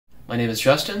My name is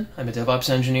Justin, I'm a DevOps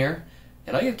engineer,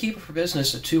 and I give Keeper for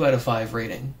Business a 2 out of 5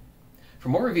 rating. For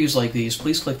more reviews like these,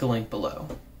 please click the link below.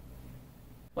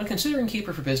 When considering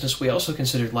Keeper for Business, we also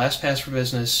considered LastPass for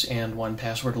Business and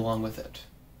 1Password along with it.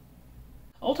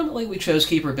 Ultimately, we chose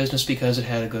Keeper for Business because it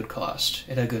had a good cost,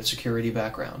 it had a good security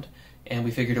background, and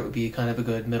we figured it would be kind of a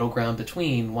good middle ground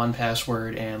between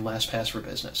 1Password and LastPass for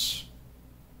Business.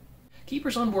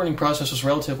 Keeper's onboarding process was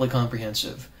relatively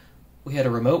comprehensive. We had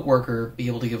a remote worker be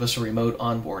able to give us a remote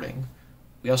onboarding.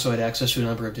 We also had access to a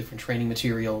number of different training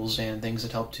materials and things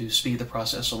that helped to speed the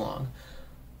process along.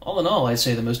 All in all, I'd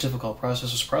say the most difficult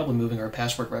process was probably moving our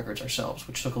password records ourselves,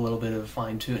 which took a little bit of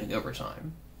fine-tuning over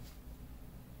time.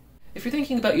 If you're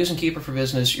thinking about using Keeper for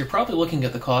Business, you're probably looking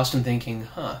at the cost and thinking,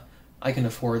 I can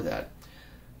afford that.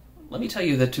 Let me tell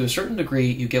you that to a certain degree,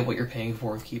 you get what you're paying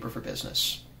for with Keeper for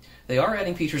Business. They are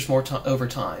adding features more over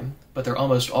time, but they're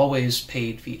almost always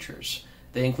paid features.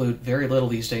 They include very little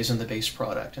these days in the base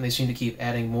product, and they seem to keep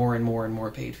adding more and more and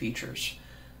more paid features.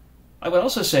 I would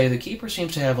also say that Keeper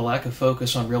seems to have a lack of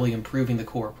focus on really improving the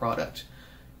core product.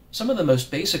 Some of the most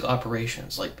basic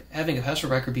operations, like having a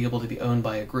password record be able to be owned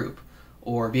by a group,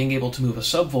 or being able to move a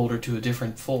subfolder to a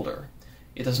different folder,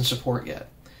 it doesn't support yet.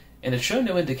 And it's shown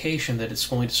no indication that it's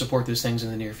going to support those things in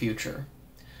the near future.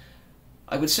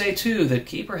 I would say, too, that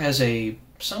Keeper has a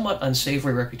somewhat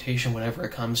unsavory reputation whenever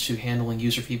it comes to handling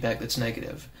user feedback that's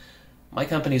negative. My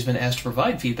company has been asked to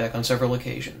provide feedback on several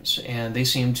occasions, and they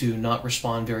seem to not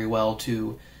respond very well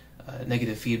to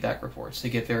negative feedback reports. They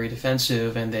get very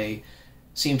defensive, and they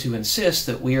seem to insist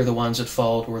that we are the ones at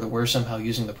fault or that we're somehow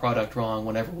using the product wrong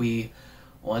whenever we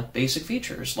want basic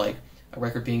features, like a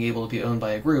record being able to be owned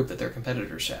by a group that their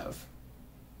competitors have.